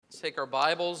take our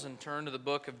Bibles and turn to the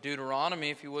book of Deuteronomy,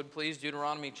 if you would please.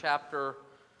 Deuteronomy chapter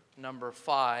number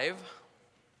 5.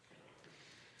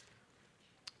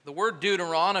 The word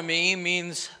Deuteronomy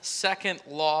means second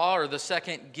law, or the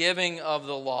second giving of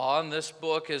the law. And this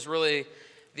book is really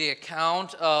the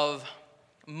account of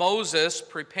Moses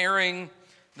preparing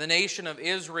the nation of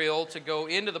Israel to go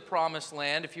into the promised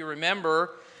land. If you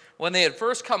remember, when they had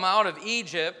first come out of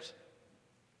Egypt,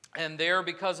 and there,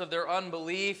 because of their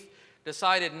unbelief,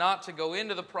 decided not to go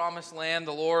into the promised land,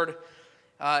 the Lord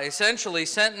essentially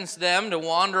sentenced them to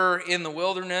wander in the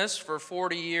wilderness for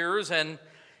 40 years.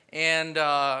 And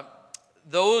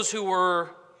those who were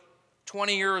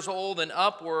 20 years old and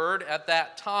upward at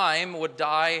that time would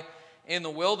die in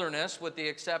the wilderness, with the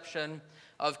exception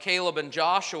of Caleb and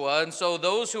Joshua. And so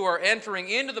those who are entering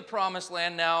into the promised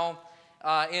land now,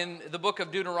 in the book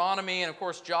of Deuteronomy, and of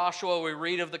course Joshua, we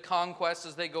read of the conquest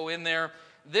as they go in there.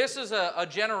 This is a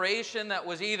generation that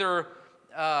was either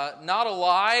not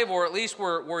alive, or at least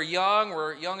were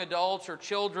young adults or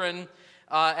children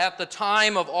at the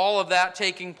time of all of that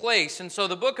taking place. And so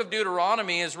the book of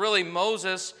Deuteronomy is really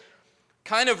Moses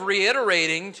kind of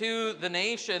reiterating to the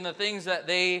nation the things that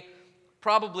they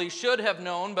probably should have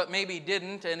known but maybe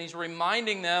didn't, and he's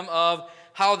reminding them of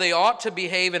how they ought to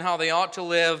behave and how they ought to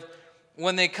live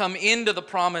when they come into the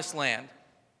promised land.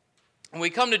 And we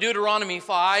come to Deuteronomy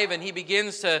 5, and he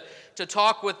begins to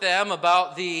talk with them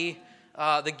about the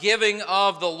giving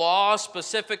of the law,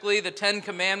 specifically the 10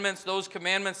 commandments, those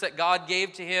commandments that God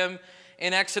gave to him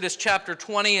in Exodus chapter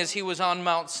 20 as he was on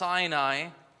Mount Sinai.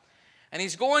 And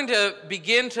he's going to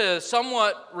begin to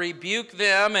somewhat rebuke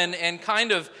them and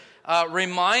kind of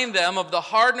remind them of the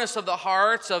hardness of the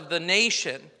hearts of the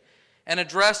nation, and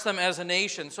address them as a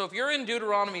nation. So if you're in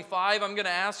Deuteronomy 5, I'm going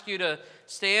to ask you to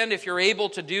stand, if you're able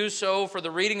to do so, for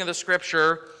the reading of the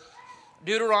Scripture.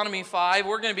 Deuteronomy 5,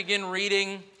 we're going to begin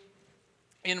reading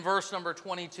in verse number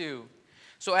 22.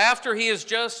 So after he has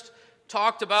just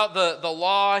talked about the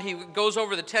law, he goes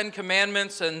over the 10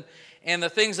 commandments and the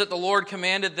things that the Lord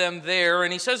commanded them there.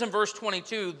 And he says in verse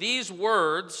 22, "These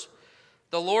words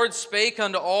the Lord spake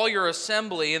unto all your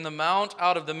assembly in the mount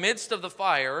out of the midst of the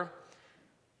fire,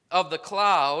 of the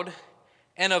cloud,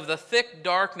 and of the thick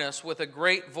darkness with a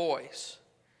great voice.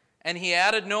 And he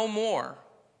added no more.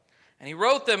 And he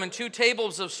wrote them in 2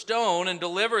 tables of stone, and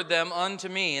delivered them unto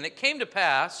me. And it came to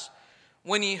pass,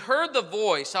 when ye heard the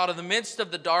voice out of the midst of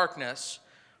the darkness,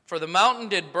 for the mountain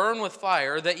did burn with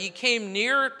fire, that ye came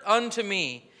near unto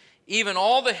me, even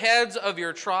all the heads of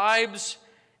your tribes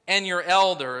and your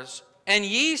elders. And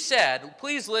ye said,"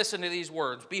 please listen to these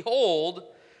words, "Behold,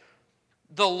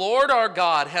 the Lord our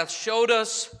God hath showed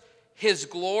us his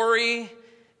glory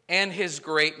and his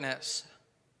greatness."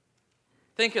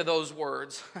 Think of those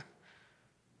words.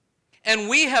 "And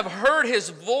we have heard his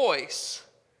voice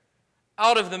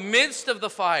out of the midst of the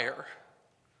fire.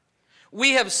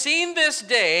 We have seen this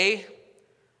day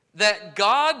that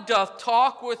God doth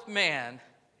talk with man,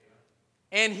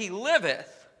 and he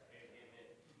liveth."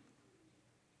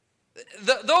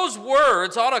 Those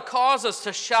words ought to cause us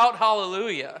to shout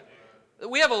hallelujah.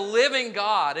 We have a living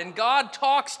God, and God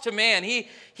talks to man.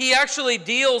 He actually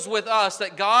deals with us,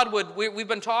 that God would, we've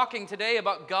been talking today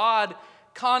about God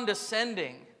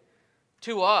condescending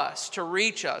to us, to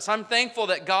reach us. I'm thankful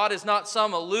that God is not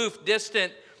some aloof,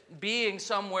 distant being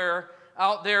somewhere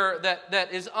out there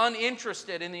that is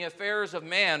uninterested in the affairs of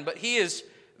man, but he is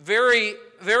very,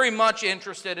 very much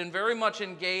interested and very much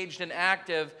engaged and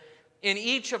active in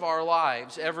each of our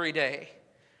lives every day.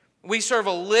 We serve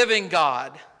a living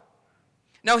God.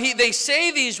 Now, they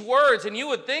say these words, and you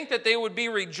would think that they would be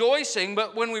rejoicing,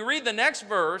 but when we read the next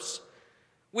verse,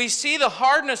 we see the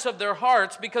hardness of their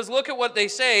hearts, because look at what they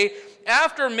say.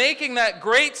 After making that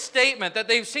great statement that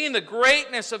they've seen the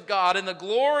greatness of God and the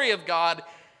glory of God,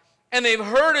 and they've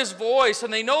heard his voice,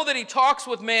 and they know that he talks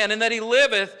with man and that he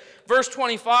liveth, verse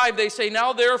 25, they say,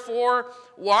 "Now therefore,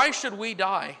 why should we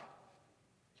die?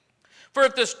 For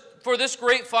this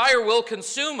great fire will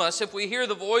consume us if we hear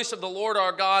the voice of the Lord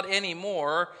our God any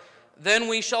more, then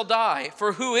we shall die.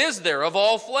 For who is there of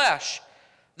all flesh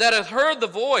that hath heard the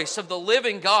voice of the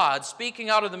living God speaking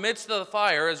out of the midst of the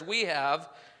fire as we have,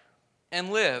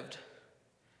 and lived?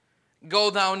 Go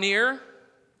thou near,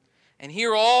 and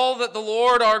hear all that the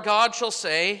Lord our God shall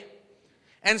say,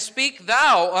 and speak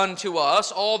thou unto us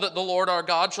all that the Lord our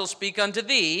God shall speak unto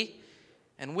thee,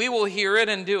 and we will hear it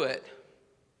and do it.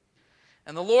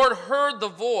 And the Lord heard the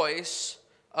voice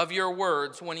of your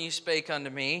words when ye spake unto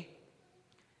me.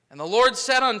 And the Lord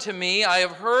said unto me, I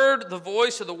have heard the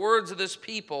voice of the words of this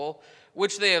people,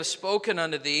 which they have spoken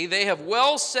unto thee. They have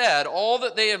well said all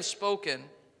that they have spoken."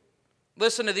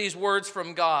 Listen to these words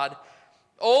from God.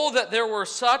 Oh, that there were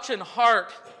such an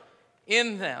heart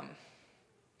in them,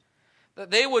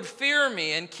 that they would fear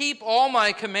me and keep all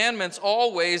my commandments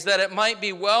always, that it might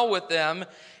be well with them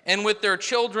and with their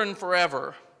children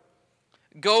forever.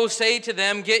 Go, say to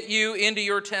them, get you into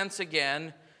your tents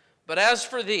again. But as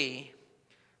for thee,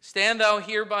 stand thou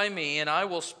here by me, and I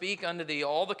will speak unto thee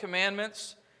all the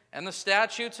commandments and the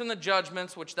statutes and the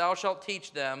judgments which thou shalt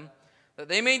teach them, that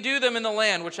they may do them in the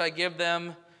land which I give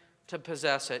them to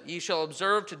possess it. Ye shall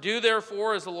observe to do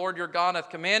therefore as the Lord your God hath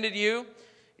commanded you.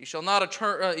 Ye shall not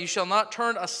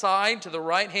turn aside to the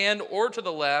right hand or to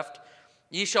the left.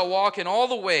 Ye shall walk in all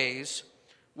the ways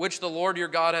which the Lord your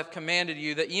God hath commanded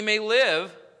you, that ye may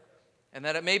live, and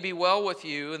that it may be well with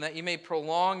you, and that ye may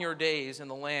prolong your days in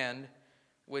the land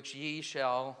which ye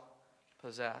shall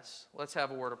possess. Let's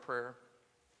have a word of prayer.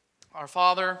 Our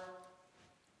Father,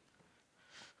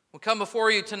 we come before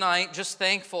you tonight just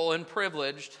thankful and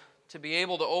privileged to be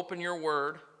able to open your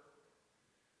word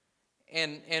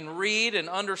and read and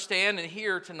understand and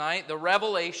hear tonight the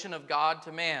revelation of God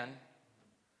to man.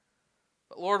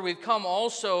 But Lord, we've come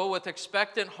also with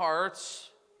expectant hearts,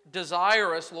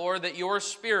 desirous, Lord, that your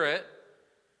Spirit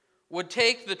would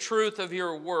take the truth of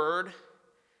your word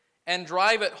and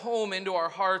drive it home into our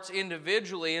hearts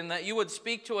individually, and that you would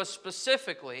speak to us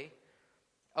specifically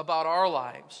about our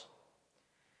lives.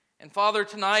 And Father,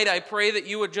 tonight I pray that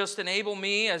you would just enable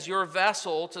me as your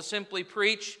vessel to simply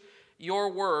preach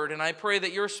your word, and I pray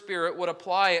that your Spirit would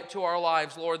apply it to our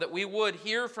lives, Lord, that we would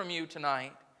hear from you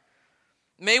tonight.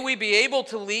 May we be able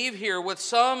to leave here with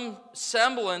some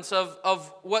semblance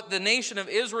of what the nation of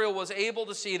Israel was able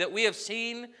to see, that we have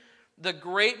seen the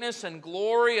greatness and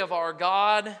glory of our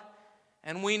God,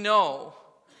 and we know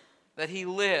that he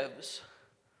lives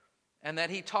and that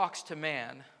he talks to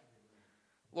man.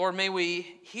 Lord, may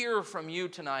we hear from you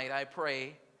tonight, I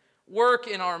pray. Work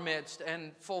in our midst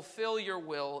and fulfill your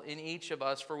will in each of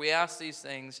us, for we ask these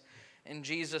things in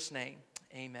Jesus' name.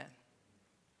 Amen.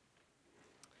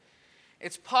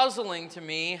 It's puzzling to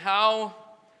me how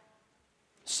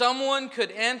someone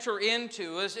could enter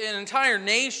into an entire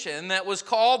nation that was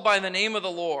called by the name of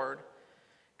the Lord,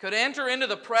 could enter into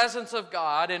the presence of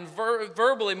God and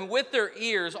verbally, with their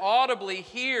ears, audibly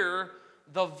hear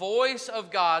the voice of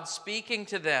God speaking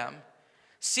to them,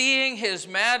 seeing his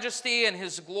majesty and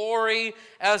his glory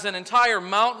as an entire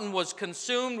mountain was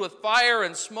consumed with fire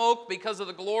and smoke because of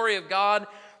the glory of God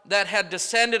that had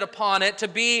descended upon it, to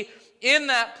be in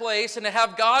that place and to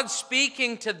have God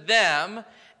speaking to them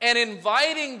and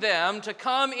inviting them to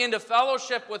come into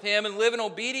fellowship with him and live in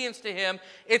obedience to him.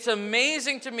 It's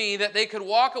amazing to me that they could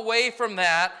walk away from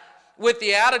that with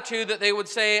the attitude that they would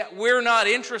say, we're not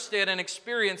interested in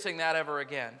experiencing that ever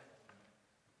again.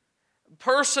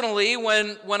 Personally,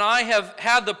 when I have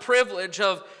had the privilege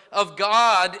of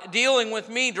God dealing with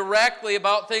me directly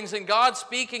about things, and God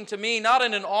speaking to me, not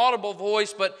in an audible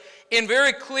voice, but in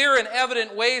very clear and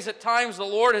evident ways at times, the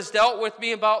Lord has dealt with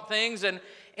me about things, and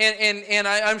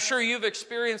I'm sure you've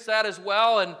experienced that as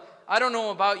well. And I don't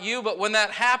know about you, but when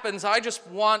that happens, I just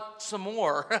want some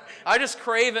more. I just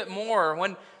crave it more.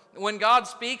 When God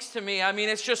speaks to me, I mean,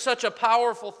 it's just such a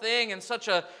powerful thing and such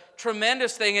a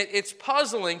tremendous thing. It's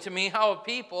puzzling to me how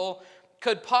people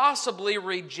could possibly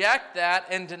reject that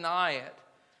and deny it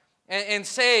and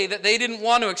say that they didn't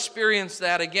want to experience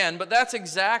that again. But that's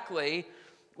exactly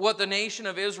what the nation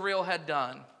of Israel had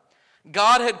done.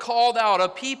 God had called out a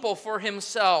people for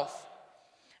himself,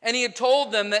 and he had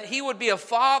told them that he would be a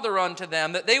father unto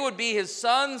them, that they would be his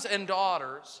sons and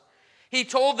daughters. He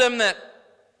told them that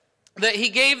he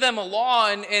gave them a law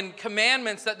and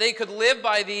commandments, that they could live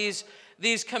by these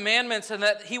commandments, and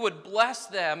that he would bless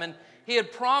them. And he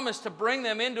had promised to bring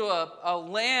them into a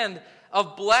land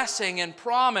of blessing and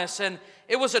promise. And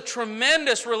it was a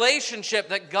tremendous relationship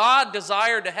that God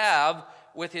desired to have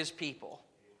with his people.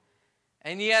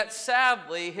 And yet,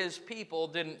 sadly, his people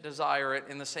didn't desire it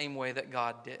in the same way that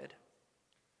God did.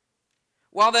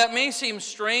 While that may seem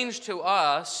strange to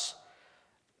us,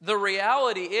 the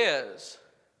reality is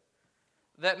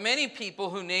that many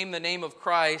people who name the name of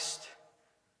Christ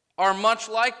are much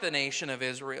like the nation of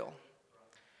Israel,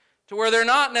 to where they're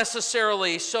not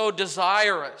necessarily so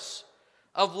desirous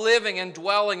of living and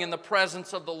dwelling in the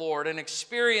presence of the Lord and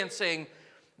experiencing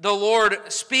the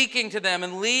Lord speaking to them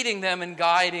and leading them and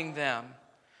guiding them.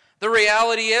 The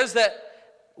reality is that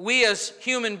we as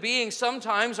human beings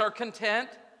sometimes are content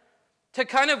to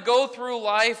kind of go through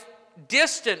life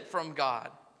distant from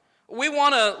God. We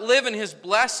want to live in his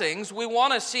blessings. We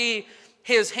want to see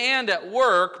his hand at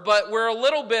work, but we're a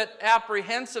little bit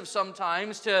apprehensive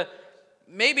sometimes to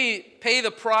maybe pay the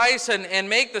price and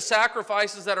make the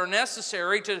sacrifices that are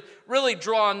necessary to really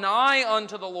draw nigh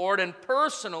unto the Lord and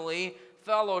personally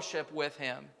fellowship with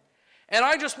Him. And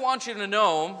I just want you to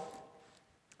know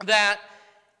that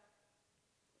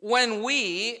when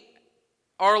we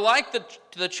are like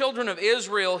the children of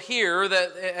Israel here,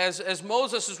 that as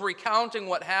Moses is recounting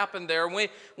what happened there,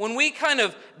 when we kind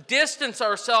of distance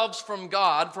ourselves from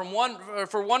God for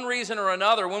one reason or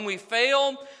another, when we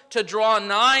fail to draw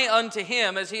nigh unto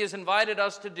Him as He has invited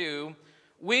us to do,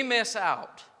 we miss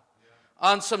out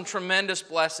on some tremendous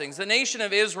blessings. The nation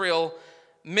of Israel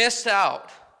missed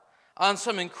out on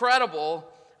some incredible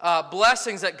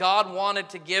blessings that God wanted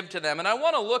to give to them. And I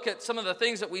want to look at some of the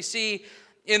things that we see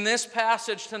in this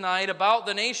passage tonight about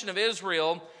the nation of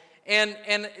Israel. And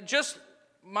just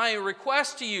my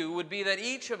request to you would be that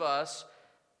each of us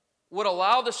would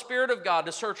allow the Spirit of God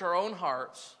to search our own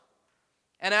hearts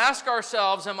and ask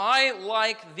ourselves, am I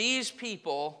like these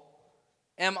people?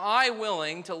 Am I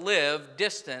willing to live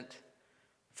distant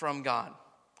from God?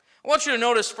 I want you to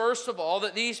notice, first of all,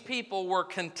 that these people were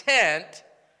content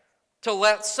to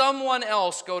let someone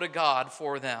else go to God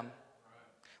for them.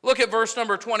 Look at verse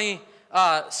number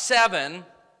 27.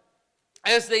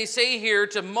 As they say here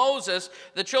to Moses,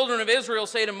 the children of Israel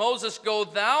say to Moses, "Go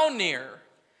thou near,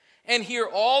 and hear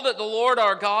all that the Lord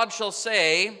our God shall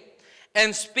say,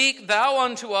 and speak thou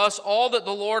unto us all that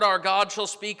the Lord our God shall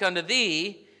speak unto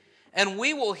thee, and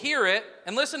we will hear it,"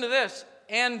 and listen to this,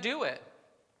 "and do it."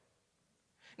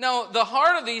 Now, the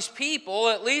heart of these people,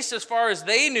 at least as far as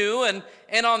they knew,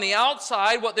 and on the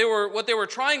outside, what they were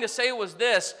trying to say was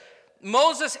this: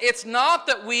 Moses, it's not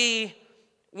that we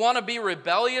want to be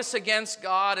rebellious against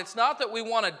God. It's not that we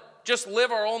want to just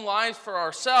live our own lives for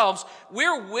ourselves.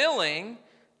 We're willing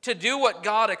to do what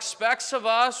God expects of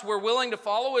us. We're willing to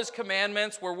follow His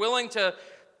commandments. We're willing to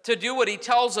do what He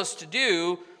tells us to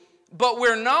do, but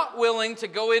we're not willing to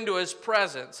go into His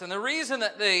presence. And the reason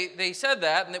that they said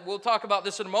that, and we'll talk about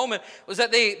this in a moment, was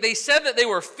that they said that they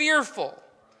were fearful.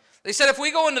 They said, if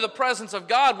we go into the presence of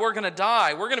God, we're going to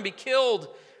die. We're going to be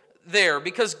killed there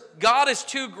because God is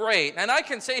too great. And I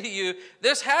can say to you,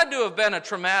 this had to have been a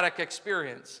traumatic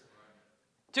experience.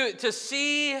 To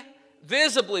see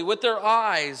visibly with their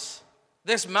eyes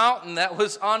this mountain that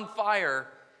was on fire,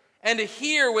 and to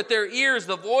hear with their ears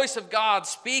the voice of God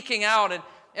speaking out.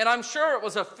 And I'm sure it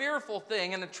was a fearful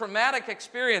thing and a traumatic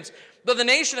experience. But the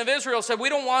nation of Israel said, we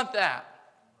don't want that.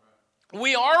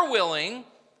 We are willing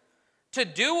to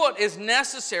do what is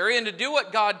necessary and to do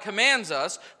what God commands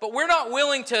us, but we're not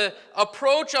willing to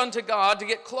approach unto God, to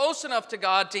get close enough to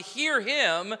God, to hear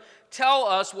Him tell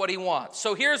us what He wants.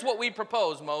 So here's what we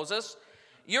propose, Moses.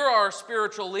 You're our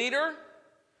spiritual leader.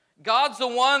 God's the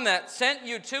one that sent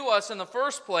you to us in the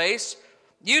first place.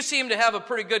 You seem to have a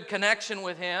pretty good connection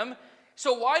with Him.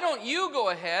 So why don't you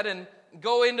go ahead and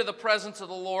go into the presence of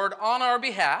the Lord on our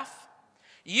behalf?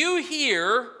 You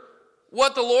hear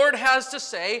what the Lord has to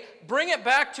say, bring it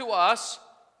back to us,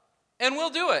 and we'll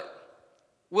do it.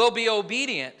 We'll be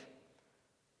obedient.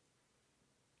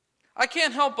 I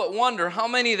can't help but wonder how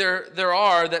many there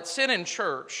are that sit in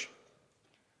church.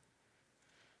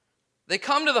 They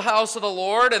come to the house of the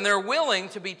Lord and they're willing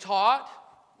to be taught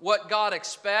what God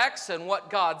expects and what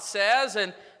God says,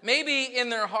 and maybe in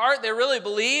their heart they really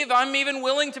believe, I'm even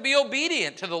willing to be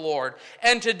obedient to the Lord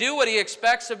and to do what He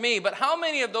expects of me. But how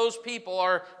many of those people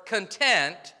are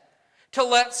content to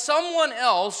let someone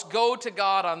else go to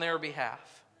God on their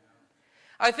behalf?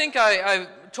 I think I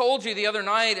told you the other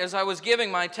night as I was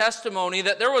giving my testimony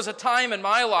that there was a time in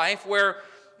my life where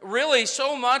really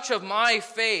so much of my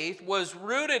faith was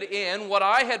rooted in what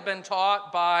I had been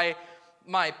taught by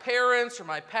my parents or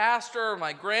my pastor or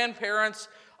my grandparents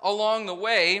along the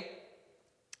way.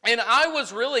 And I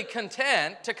was really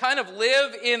content to kind of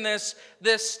live in this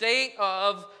state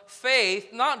of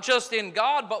faith, not just in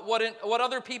God, but what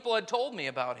other people had told me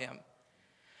about Him.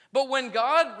 But when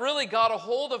God really got a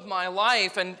hold of my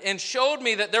life and showed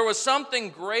me that there was something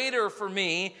greater for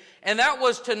me, and that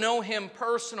was to know Him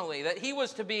personally, that He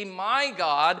was to be my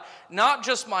God, not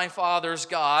just my father's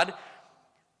God,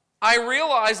 I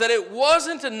realized that it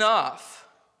wasn't enough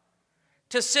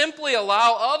to simply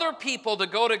allow other people to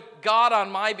go to God on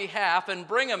my behalf and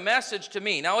bring a message to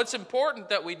me. Now, it's important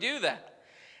that we do that.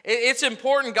 It's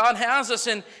important. God has us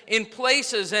in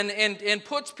places and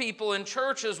puts people in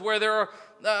churches where there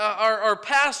are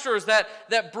pastors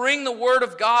that bring the Word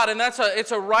of God, and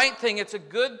it's a right thing. It's a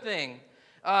good thing.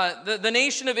 The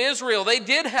nation of Israel, they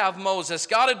did have Moses.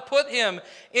 God had put him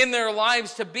in their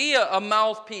lives to be a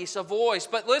mouthpiece, a voice.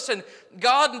 But listen,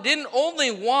 God didn't only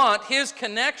want his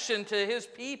connection to his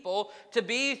people to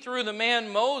be through the man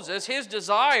Moses. His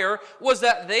desire was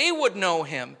that they would know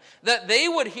him, that they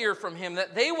would hear from him,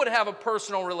 that they would have a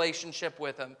personal relationship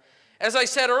with him. As I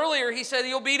said earlier, he said,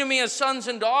 "You'll be to me as sons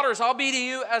and daughters. I'll be to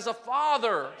you as a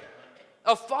father."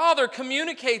 A father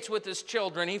communicates with his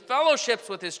children. He fellowships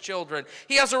with his children.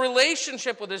 He has a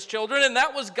relationship with his children, and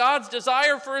that was God's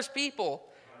desire for his people.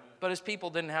 But his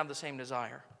people didn't have the same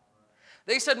desire.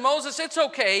 They said, "Moses, it's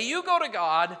okay. You go to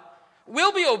God.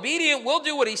 We'll be obedient. We'll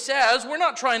do what he says. We're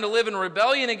not trying to live in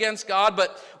rebellion against God,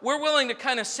 but we're willing to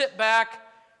kind of sit back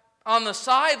on the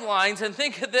sidelines and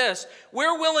think of this.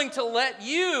 We're willing to let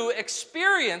you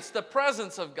experience the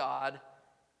presence of God.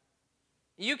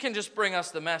 You can just bring us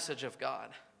the message of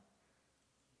God."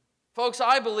 Folks,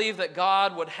 I believe that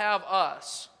God would have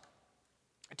us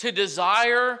to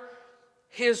desire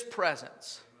his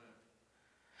presence.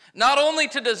 Not only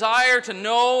to desire to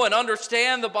know and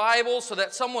understand the Bible so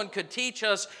that someone could teach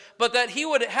us, but that he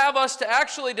would have us to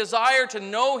actually desire to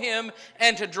know him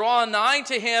and to draw nigh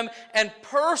to him and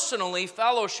personally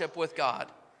fellowship with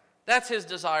God. That's his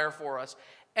desire for us.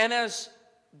 And as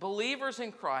believers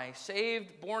in Christ,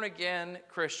 saved, born-again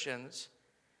Christians,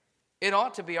 it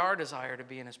ought to be our desire to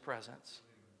be in his presence.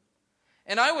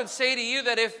 And I would say to you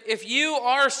that if you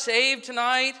are saved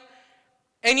tonight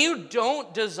and you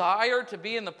don't desire to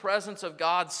be in the presence of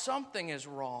God, something is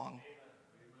wrong.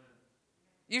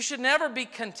 You should never be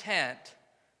content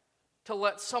to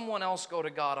let someone else go to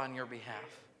God on your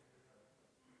behalf.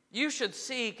 You should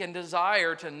seek and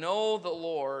desire to know the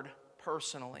Lord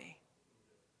personally.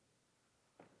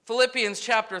 Philippians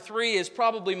chapter 3 is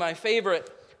probably my favorite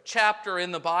chapter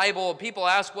in the Bible. People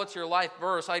ask, what's your life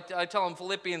verse? I tell them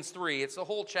Philippians 3. It's the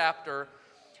whole chapter.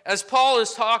 As Paul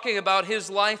is talking about his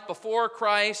life before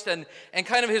Christ and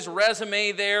kind of his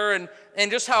resume there and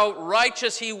just how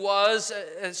righteous he was,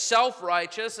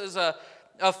 self-righteous as a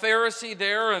Pharisee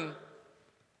there. And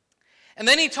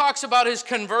then he talks about his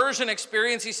conversion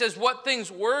experience. He says, "What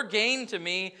things were gained to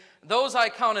me, those I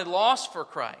counted loss for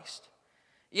Christ.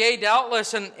 Yea,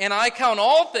 doubtless, and I count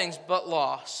all things but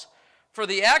loss, for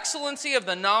the excellency of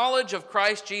the knowledge of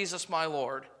Christ Jesus my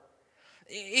Lord."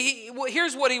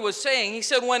 Here's what he was saying. He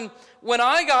said, when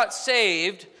I got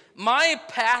saved, my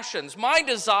passions, my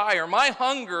desire, my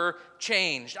hunger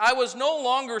changed. I was no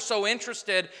longer so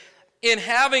interested in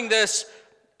having this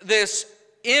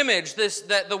image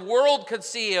that the world could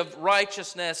see of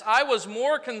righteousness. I was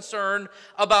more concerned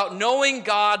about knowing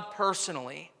God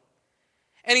personally.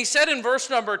 And he said in verse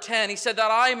number 10, he said,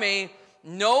 "That I may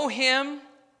know him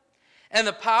and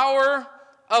the power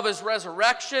of his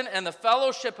resurrection and the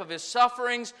fellowship of his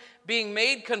sufferings, being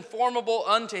made conformable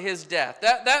unto his death."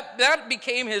 That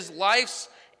became his life's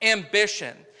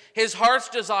ambition. His heart's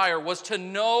desire was to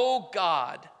know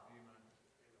God.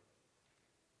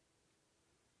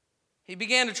 He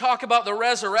began to talk about the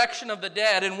resurrection of the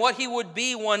dead and what he would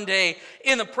be one day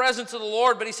in the presence of the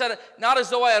Lord. But he said, not as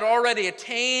though I had already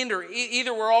attained or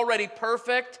either were already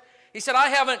perfect. He said, I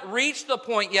haven't reached the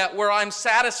point yet where I'm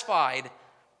satisfied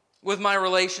with my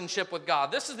relationship with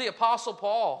God. This is the Apostle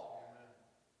Paul.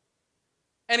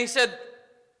 And he said,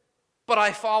 but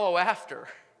I follow after.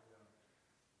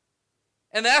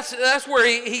 And that's where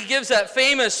he gives that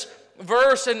famous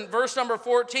verse in verse number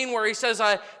 14 where he says,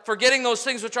 forgetting those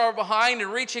things which are behind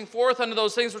and reaching forth unto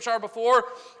those things which are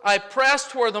before, I press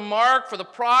toward the mark for the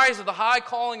prize of the high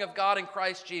calling of God in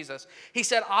Christ Jesus. He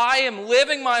said, I am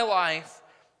living my life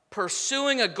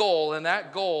pursuing a goal, and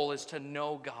that goal is to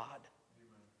know God.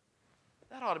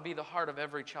 That ought to be the heart of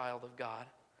every child of God.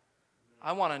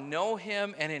 I want to know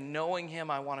him, and in knowing him,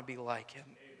 I want to be like him.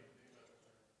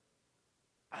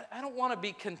 I don't want to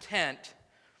be content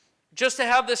just to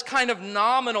have this kind of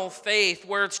nominal faith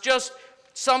where it's just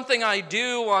something I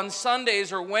do on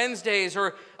Sundays or Wednesdays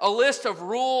or a list of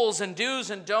rules and do's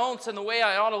and don'ts and the way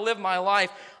I ought to live my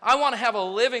life. I want to have a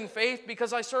living faith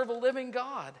because I serve a living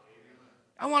God.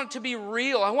 I want it to be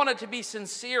real. I want it to be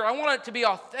sincere. I want it to be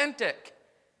authentic.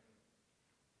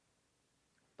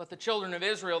 But the children of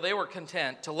Israel, they were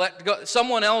content to let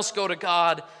someone else go to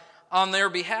God on their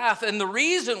behalf. And the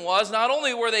reason was, not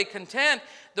only were they content,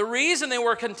 the reason they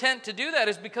were content to do that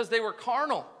is because they were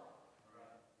carnal.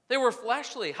 They were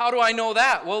fleshly. How do I know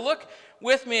that? Well, look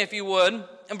with me, if you would,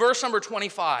 in verse number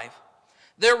 25.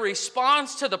 Their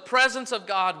response to the presence of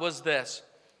God was this: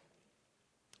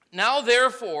 Now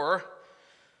therefore,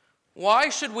 why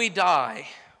should we die?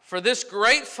 For this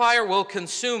great fire will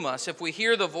consume us if we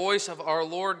hear the voice of our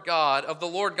Lord God, of the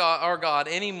Lord God, our God,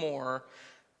 any more.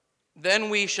 then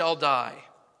we shall die.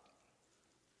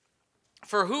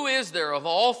 For who is there of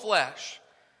all flesh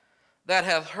that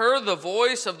hath heard the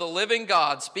voice of the living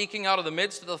God speaking out of the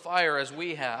midst of the fire as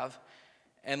we have,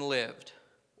 and lived?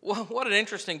 Well, what an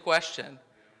interesting question.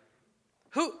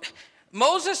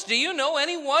 Moses, do you know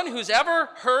anyone who's ever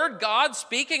heard God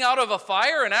speaking out of a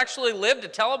fire and actually lived to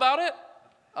tell about it?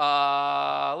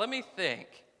 Let me think.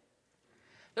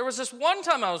 There was this one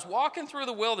time I was walking through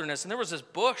the wilderness and there was this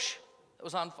bush that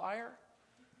was on fire.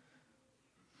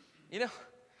 You know,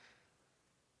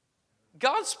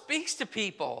 God speaks to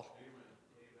people.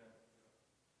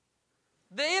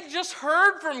 They had just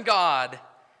heard from God,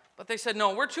 but they said,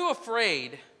 no, we're too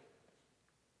afraid.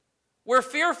 We're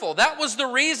fearful. That was the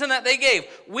reason that they gave.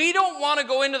 We don't want to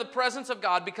go into the presence of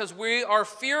God because we are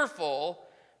fearful,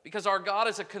 because our God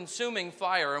is a consuming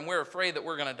fire and we're afraid that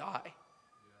we're going to die.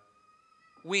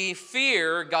 We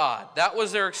fear God. That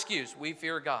was their excuse. We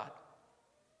fear God.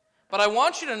 But I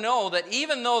want you to know that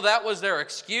even though that was their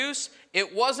excuse,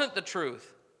 it wasn't the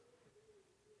truth.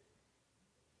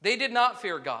 They did not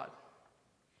fear God.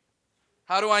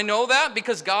 How do I know that?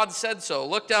 Because God said so.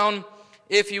 Look down,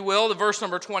 if you will, to verse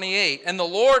number 28. And the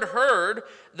Lord heard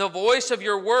the voice of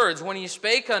your words when ye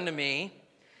spake unto me.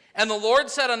 And the Lord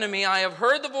said unto me, I have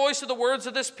heard the voice of the words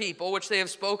of this people, which they have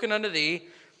spoken unto thee.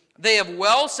 They have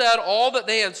well said all that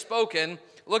they have spoken.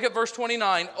 Look at verse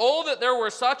 29. Oh, that there were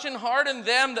such an heart in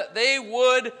them that they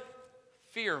would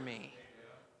fear me.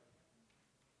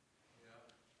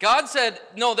 God said,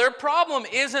 no, their problem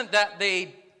isn't that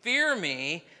they fear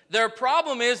me. Their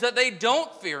problem is that they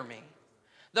don't fear me.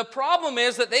 The problem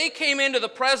is that they came into the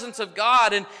presence of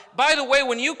God. And by the way,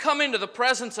 when you come into the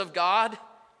presence of God,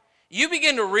 you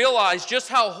begin to realize just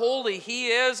how holy He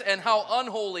is and how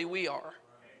unholy we are.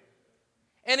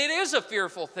 And it is a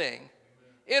fearful thing.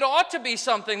 It ought to be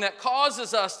something that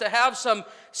causes us to have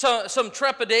some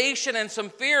trepidation and some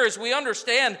fear as we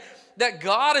understand that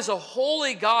God is a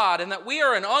holy God and that we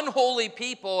are an unholy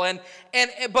people.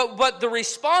 But the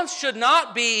response should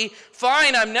not be,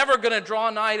 fine, I'm never going to draw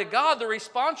nigh to God. The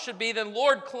response should be, then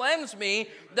Lord, cleanse me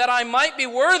that I might be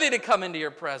worthy to come into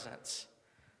your presence.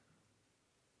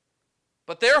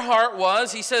 But their heart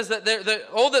was, he says, that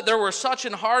there were such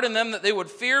an heart in them that they would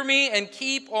fear me and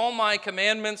keep all my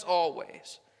commandments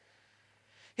always.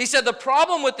 He said the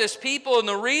problem with this people and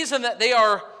the reason that they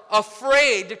are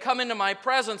afraid to come into my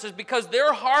presence is because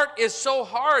their heart is so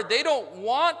hard. They don't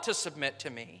want to submit to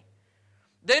me.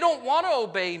 They don't want to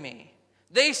obey me.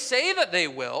 They say that they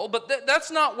will, but that's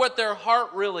not what their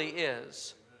heart really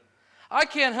is. I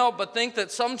can't help but think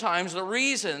that sometimes the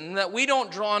reason that we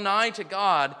don't draw nigh to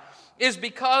God is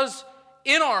because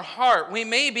in our heart we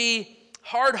may be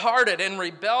hard-hearted and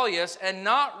rebellious and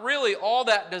not really all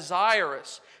that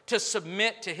desirous to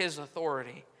submit to His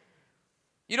authority.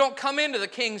 You don't come into the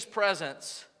King's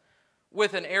presence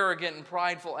with an arrogant and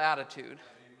prideful attitude.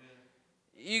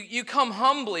 You come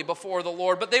humbly before the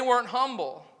Lord, but they weren't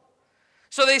humble.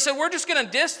 So they said, we're just going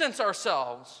to distance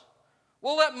ourselves.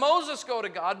 We'll let Moses go to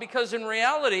God because in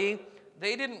reality,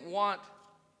 they didn't want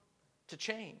to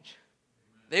change.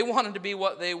 They wanted to be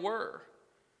what they were.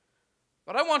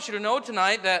 But I want you to know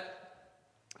tonight that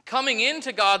coming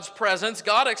into God's presence,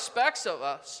 God expects of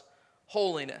us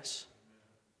holiness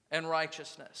and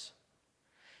righteousness.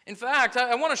 In fact,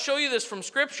 I want to show you this from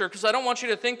Scripture because I don't want you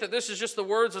to think that this is just the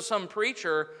words of some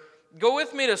preacher. Go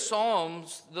with me to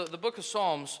Psalms, the book of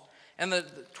Psalms, and the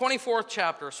 24th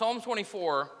chapter, Psalm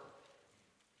 24.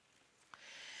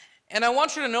 And I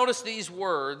want you to notice these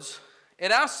words.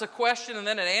 It asks a question and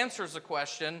then it answers a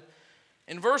question.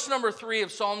 In verse number 3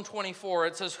 of Psalm 24,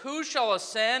 it says, who shall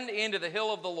ascend into the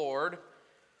hill of the Lord,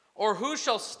 or who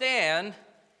shall stand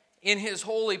in His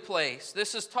holy place?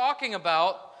 This is talking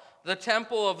about the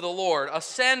temple of the Lord.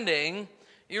 Ascending,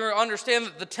 you understand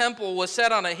that the temple was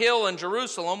set on a hill in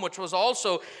Jerusalem, which was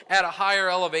also at a higher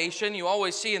elevation. You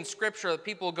always see in Scripture that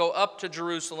people go up to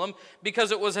Jerusalem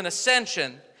because it was an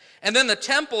ascension. And then the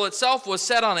temple itself was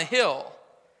set on a hill.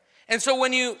 And so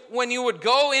when you would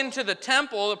go into the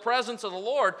temple, the presence of the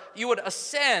Lord, you would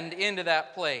ascend into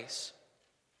that place,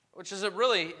 which is a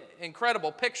really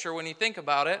incredible picture when you think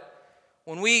about it.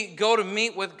 When we go to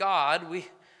meet with God,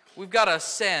 we've got to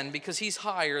ascend because He's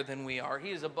higher than we are.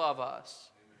 He is above us.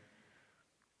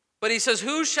 But He says,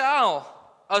 who shall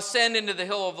ascend into the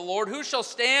hill of the Lord? Who shall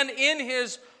stand in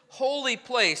His holy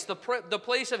place, the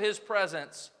place of His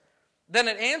presence? Then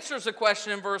it answers the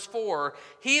question in verse 4,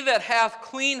 he that hath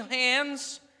clean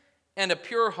hands and a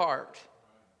pure heart,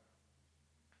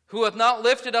 who hath not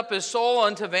lifted up his soul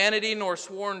unto vanity nor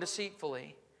sworn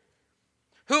deceitfully.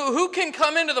 Who can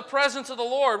come into the presence of the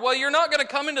Lord? Well, you're not going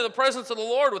to come into the presence of the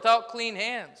Lord without clean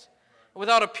hands.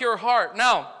 without a pure heart.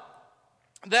 Now,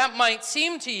 that might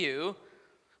seem to you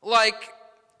like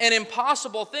an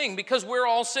impossible thing because we're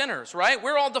all sinners, right?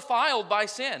 We're all defiled by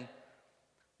sin.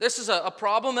 This is a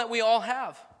problem that we all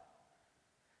have.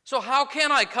 So how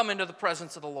can I come into the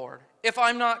presence of the Lord if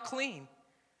I'm not clean?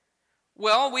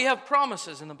 Well, we have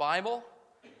promises in the Bible,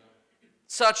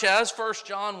 such as 1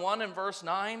 John 1 and verse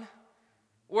 9,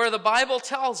 where the Bible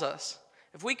tells us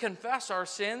if we confess our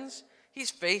sins, He's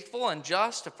faithful and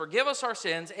just to forgive us our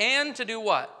sins and to do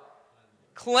what?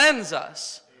 Cleanse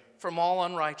us from all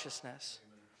unrighteousness.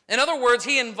 In other words,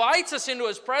 He invites us into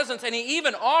His presence, and He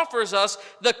even offers us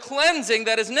the cleansing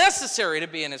that is necessary to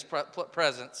be in His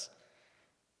presence.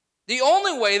 The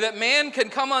only way that man can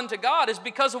come unto God is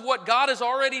because of what God has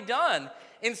already done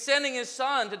in sending His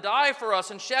Son to die for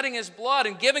us and shedding His blood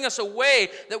and giving us a way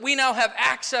that we now have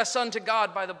access unto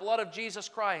God by the blood of Jesus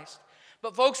Christ.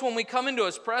 But folks, when we come into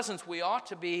His presence, we ought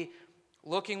to be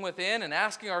looking within and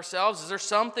asking ourselves, is there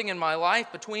something in my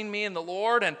life between me and the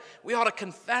Lord? And we ought to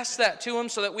confess that to Him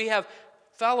so that we have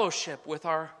fellowship with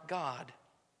our God.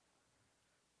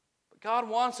 But God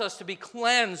wants us to be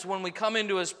cleansed when we come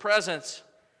into His presence.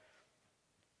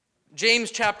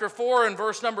 James chapter 4 and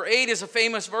verse number 8 is a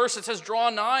famous verse. It says, draw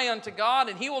nigh unto God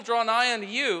and He will draw nigh unto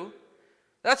you.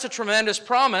 That's a tremendous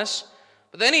promise.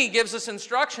 But then He gives us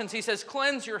instructions. He says,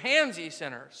 cleanse your hands, ye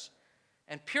sinners,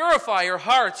 and purify your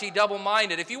hearts, ye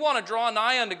double-minded. If you want to draw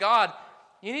nigh unto God,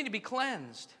 you need to be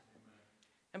cleansed.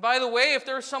 And by the way, if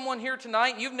there's someone here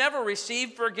tonight, you've never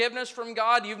received forgiveness from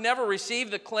God, you've never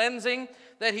received the cleansing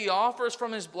that He offers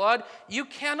from His blood, you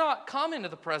cannot come into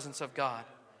the presence of God.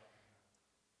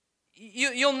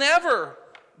 You'll never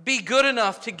be good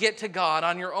enough to get to God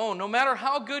on your own, no matter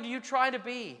how good you try to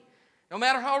be, no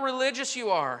matter how religious you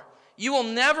are. You will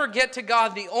never get to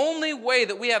God. The only way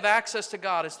that we have access to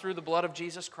God is through the blood of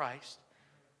Jesus Christ.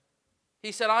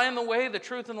 He said, I am the way, the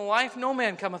truth, and the life. No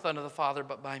man cometh unto the Father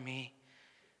but by me.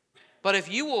 But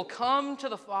if you will come to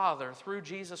the Father through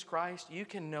Jesus Christ, you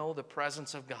can know the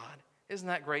presence of God. Isn't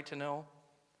that great to know?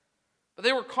 But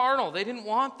they were carnal. They didn't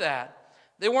want that.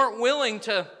 They weren't willing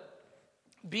to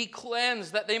be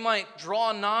cleansed that they might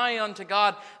draw nigh unto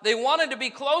God. They wanted to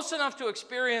be close enough to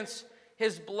experience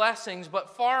His blessings,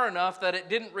 but far enough that it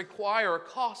didn't require or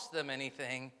cost them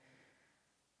anything.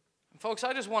 And folks,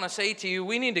 I just want to say to you,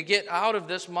 we need to get out of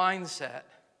this mindset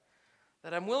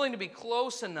that I'm willing to be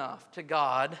close enough to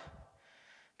God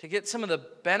to get some of the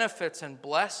benefits and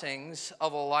blessings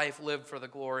of a life lived for the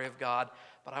glory of God,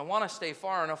 but I want to stay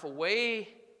far enough away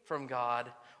from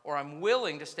God, or I'm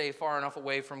willing to stay far enough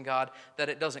away from God that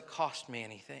it doesn't cost me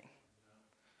anything.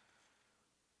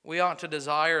 We ought to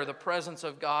desire the presence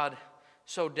of God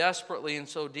so desperately and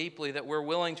so deeply that we're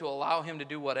willing to allow Him to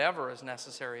do whatever is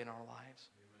necessary in our lives,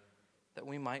 that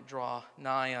we might draw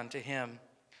nigh unto Him.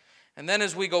 And then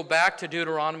as we go back to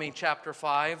Deuteronomy chapter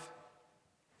 5,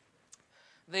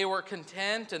 they were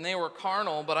content and they were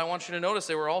carnal, but I want you to notice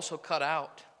they were also cut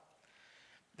out.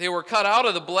 They were cut out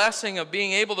of the blessing of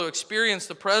being able to experience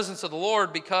the presence of the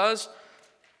Lord because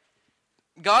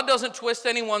God doesn't twist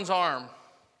anyone's arm.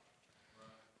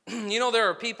 You know, there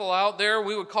are people out there,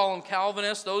 we would call them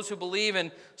Calvinists, those who believe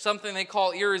in something they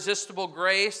call irresistible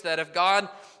grace, that if God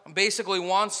basically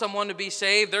wants someone to be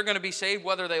saved, they're going to be saved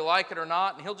whether they like it or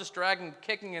not, and He'll just drag them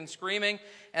kicking and screaming.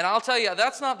 And I'll tell you,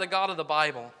 that's not the God of the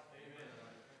Bible.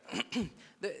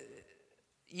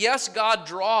 Yes, God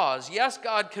draws. Yes,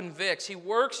 God convicts. He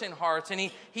works in hearts,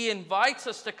 and He invites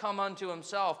us to come unto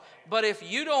Himself. But if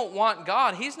you don't want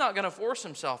God, He's not going to force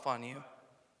Himself on you.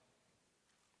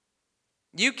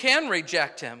 You can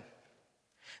reject Him.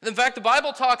 In fact, the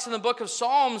Bible talks in the book of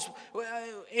Psalms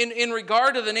in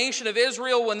regard to the nation of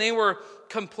Israel when they were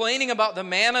complaining about the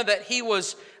manna that He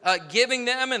was giving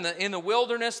them in the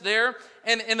wilderness there.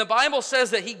 And the Bible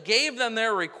says that He gave them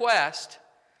their request,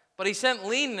 but He sent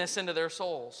leanness into their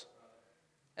souls.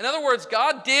 In other words,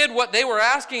 God did what they were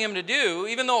asking Him to do,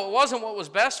 even though it wasn't what was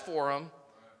best for them,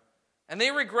 and they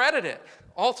regretted it,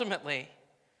 ultimately.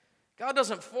 God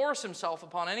doesn't force Himself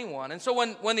upon anyone. And so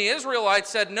when the Israelites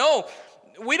said, no,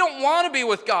 we don't want to be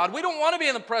with God, we don't want to be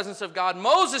in the presence of God,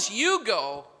 Moses, you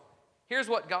go. Here's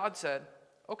what God said.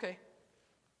 Okay.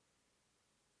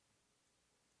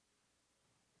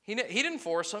 He didn't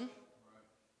force them.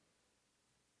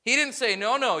 He didn't say,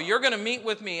 no, you're going to meet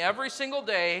with me every single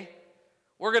day.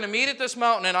 We're going to meet at this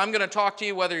mountain and I'm going to talk to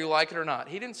you whether you like it or not.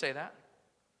 He didn't say that.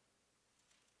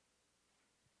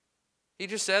 He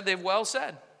just said, they've well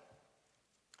said.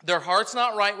 Their heart's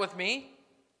not right with me.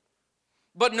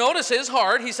 But notice His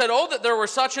heart. He said, oh, that there were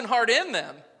such an heart in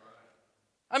them.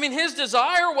 I mean, His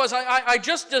desire was, I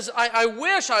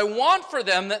want for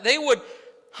them that they would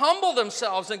humble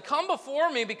themselves and come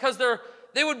before me because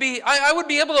I would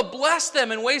be able to bless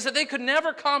them in ways that they could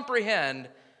never comprehend.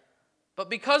 But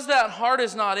because that heart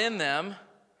is not in them,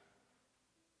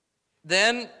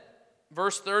 then,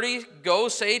 verse 30, go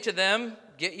say to them,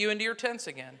 get you into your tents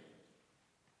again.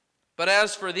 But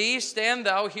as for thee, stand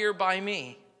thou here by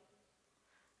me,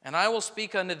 and I will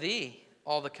speak unto thee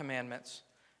all the commandments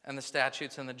and the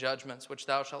statutes and the judgments which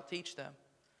thou shalt teach them.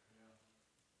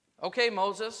 Okay,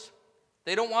 Moses,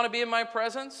 they don't want to be in my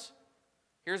presence.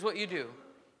 Here's what you do.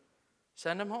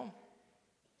 Send them home.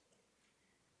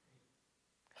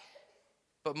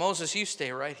 But Moses, you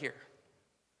stay right here.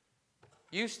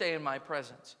 You stay in my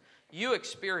presence. You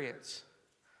experience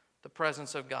the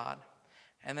presence of God.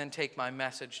 And then take my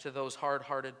message to those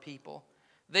hard-hearted people.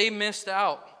 They missed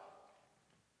out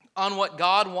on what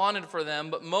God wanted for them,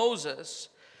 but Moses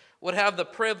would have the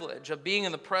privilege of being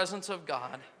in the presence of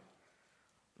God,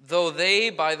 though they,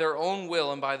 by their own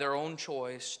will and by their own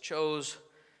choice, chose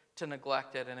to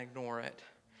neglect it and ignore it.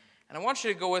 And I want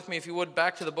you to go with me, if you would,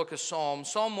 back to the book of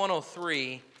Psalms. Psalm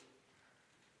 103.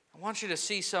 I want you to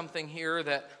see something here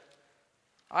that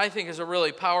I think is a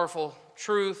really powerful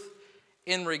truth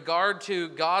in regard to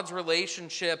God's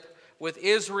relationship with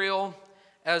Israel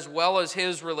as well as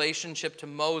his relationship to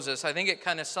Moses. I think it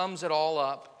kind of sums it all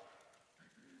up.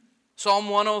 Psalm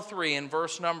 103 in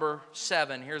verse number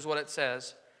 7, here's what it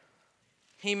says.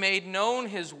 He made known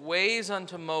his ways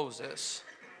unto Moses,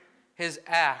 his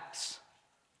acts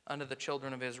unto the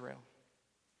children of Israel.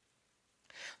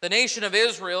 The nation of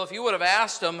Israel, if you would have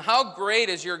asked them, how great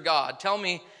is your God? Tell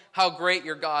me how great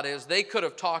your God is. They could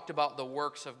have talked about the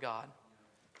works of God.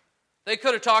 They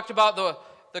could have talked about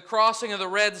the crossing of the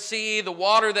Red Sea, the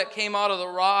water that came out of the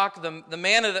rock, the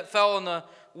manna that fell in the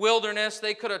wilderness.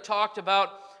 They could have talked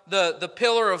about the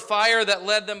pillar of fire that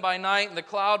led them by night and the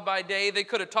cloud by day. They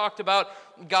could have talked about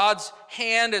God's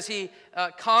hand as he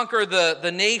conquered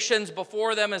the nations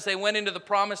before them as they went into the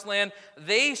promised land.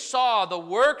 They saw the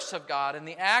works of God and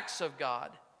the acts of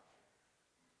God.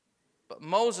 But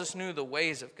Moses knew the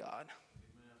ways of God.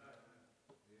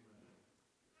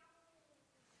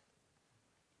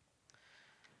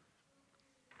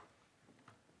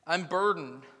 I'm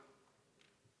burdened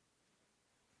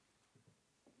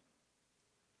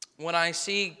when I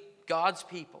see God's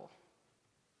people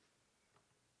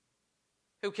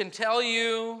who can tell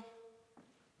you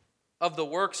of the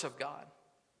works of God.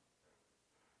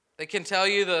 They can tell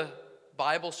you the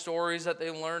Bible stories that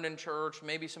they learned in church,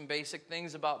 maybe some basic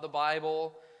things about the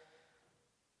Bible.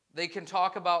 They can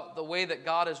talk about the way that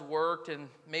God has worked in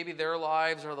maybe their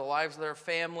lives or the lives of their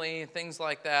family, things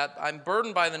like that. I'm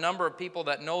burdened by the number of people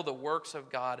that know the works of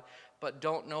God, but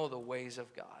don't know the ways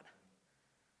of God.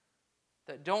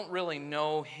 That don't really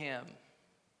know Him.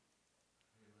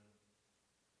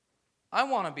 I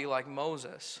want to be like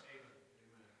Moses.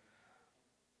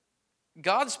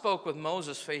 God spoke with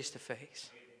Moses face to face.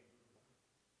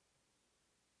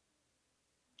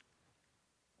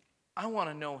 I want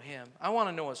to know Him. I want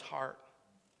to know His heart.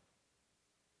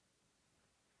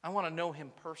 I want to know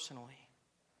Him personally.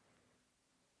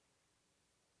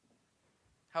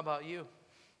 How about you?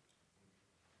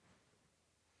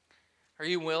 Are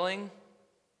you willing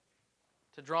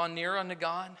to draw near unto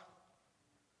God?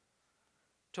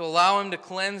 To allow Him to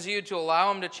cleanse you, to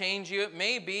allow Him to change you? It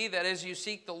may be that as you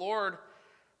seek the Lord,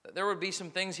 that there would be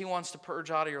some things He wants to purge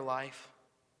out of your life.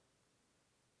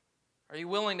 Are you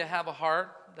willing to have a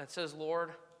heart that says,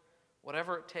 Lord,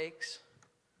 whatever it takes,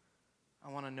 I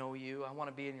want to know You. I want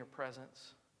to be in Your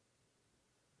presence.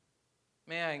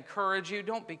 May I encourage you,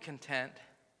 don't be content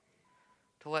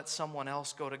to let someone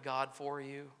else go to God for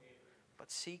you, but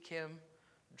seek Him,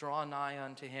 draw nigh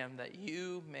unto Him, that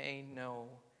you may know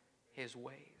His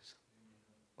ways.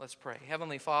 Let's pray.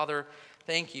 Heavenly Father,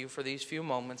 thank You for these few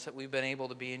moments that we've been able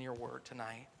to be in Your Word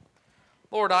tonight.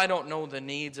 Lord, I don't know the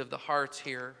needs of the hearts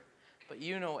here, but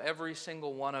You know every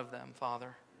single one of them,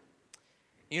 Father.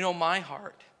 You know my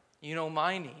heart. You know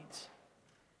my needs.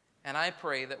 And I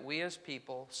pray that we as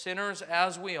people, sinners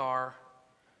as we are,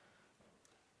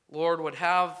 Lord, would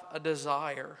have a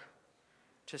desire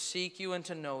to seek You and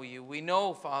to know You. We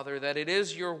know, Father, that it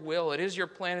is Your will, it is Your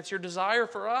plan, it's Your desire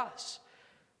for us,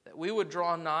 that we would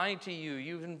draw nigh to You.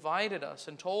 You've invited us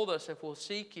and told us if we'll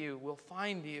seek You, we'll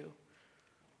find You.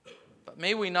 But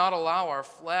may we not allow our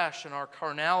flesh and our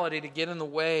carnality to get in the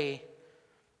way,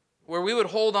 where we would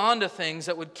hold on to things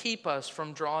that would keep us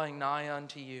from drawing nigh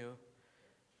unto You.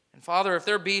 And Father, if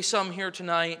there be some here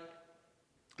tonight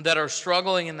that are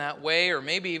struggling in that way, or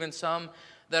maybe even some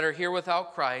that are here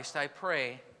without Christ, I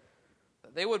pray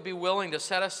that they would be willing to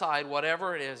set aside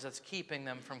whatever it is that's keeping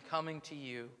them from coming to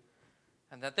You,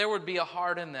 and that there would be a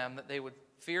heart in them that they would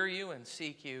fear you and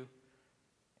seek you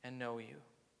and know you.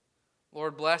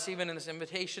 Lord, bless even in this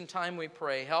invitation time, we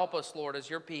pray. Help us, Lord, as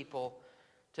your people,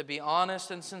 to be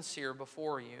honest and sincere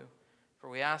before you. For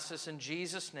we ask this in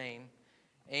Jesus' name.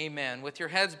 Amen. With your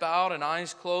heads bowed and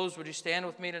eyes closed, would you stand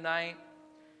with me tonight?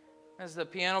 As the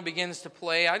piano begins to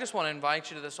play, I just want to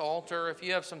invite you to this altar. If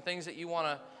you have some things that you want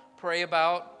to pray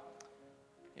about,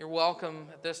 you're welcome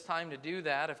at this time to do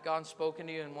that. If God's spoken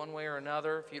to you in one way or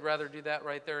another, if you'd rather do that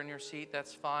right there in your seat,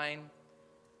 that's fine.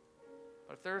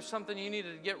 But if there's something you need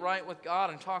to get right with God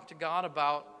and talk to God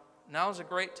about, now's a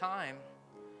great time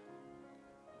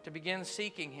to begin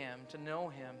seeking Him, to know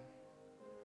Him.